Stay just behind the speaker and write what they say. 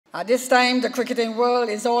At this time, the cricketing world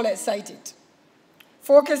is all excited,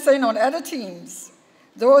 focusing on other teams,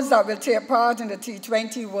 those that will take part in the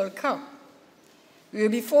T20 World Cup. We will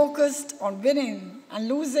be focused on winning and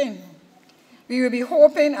losing. We will be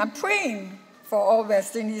hoping and praying for our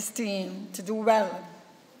West Indies team to do well.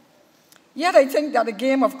 Yet I think that the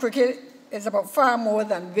game of cricket is about far more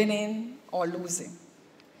than winning or losing.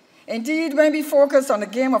 Indeed, when we focus on the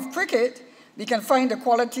game of cricket, we can find the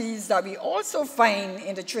qualities that we also find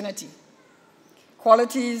in the Trinity,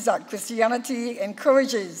 qualities that Christianity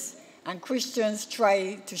encourages and Christians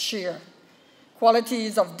try to share,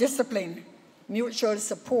 qualities of discipline, mutual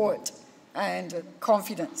support, and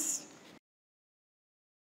confidence.